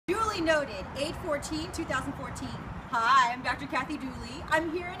Dooley Noted, 8/14/2014. Hi, I'm Dr. Kathy Dooley.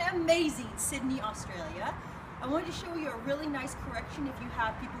 I'm here in amazing Sydney, Australia. I wanted to show you a really nice correction if you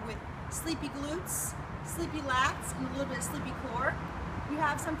have people with sleepy glutes, sleepy lats, and a little bit of sleepy core. We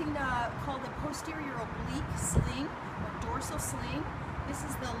have something called the posterior oblique sling, or dorsal sling. This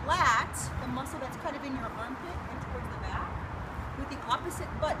is the lat, the muscle that's kind of in your armpit and towards the back, with the opposite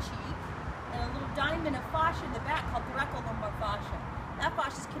butt cheek, and a little diamond of fascia in the back called thoracolumbar fascia. That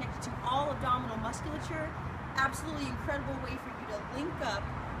fascia is connected to all abdominal musculature. Absolutely incredible way for you to link up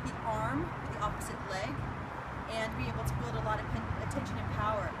the arm with the opposite leg and be able to build a lot of attention and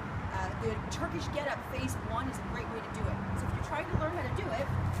power. The Turkish Get-up phase 1 is a great way to do it. So if you're trying to learn how to do it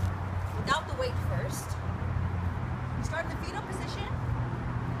without the weight first, you start in the fetal position.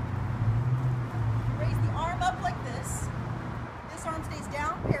 Raise the arm up like this. This arm stays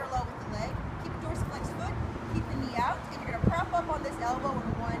down parallel with the leg. Keep the dorsiflex foot, keep the knee out, and you're going to prop up on this elbow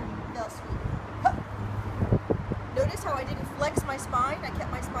in one fell swoop. Hup. Notice how I didn't flex my spine. I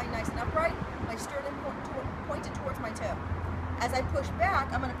kept my spine nice and upright. My sternum pointed towards my toe. As I push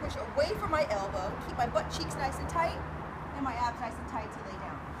back, I'm going to push away from my elbow, keep my butt cheeks nice and tight, and my abs nice and tight to lay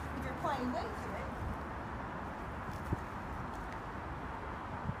down. If you're applying weight to it,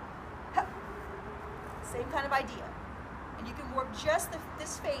 hup. Same kind of idea. And you can work just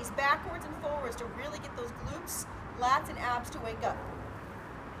this phase backwards and forwards to really get those glutes, lats, and abs to wake up.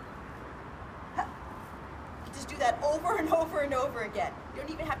 You just do that over and over and over again. You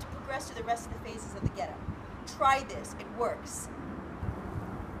don't even have to progress to the rest of the phases of the get-up. Try this, it works.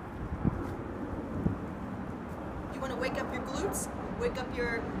 You want to wake up your glutes, wake up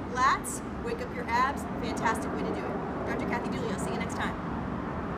your lats, wake up your abs, fantastic way to do it. Dr. Kathy Dooley, I'll see you next time.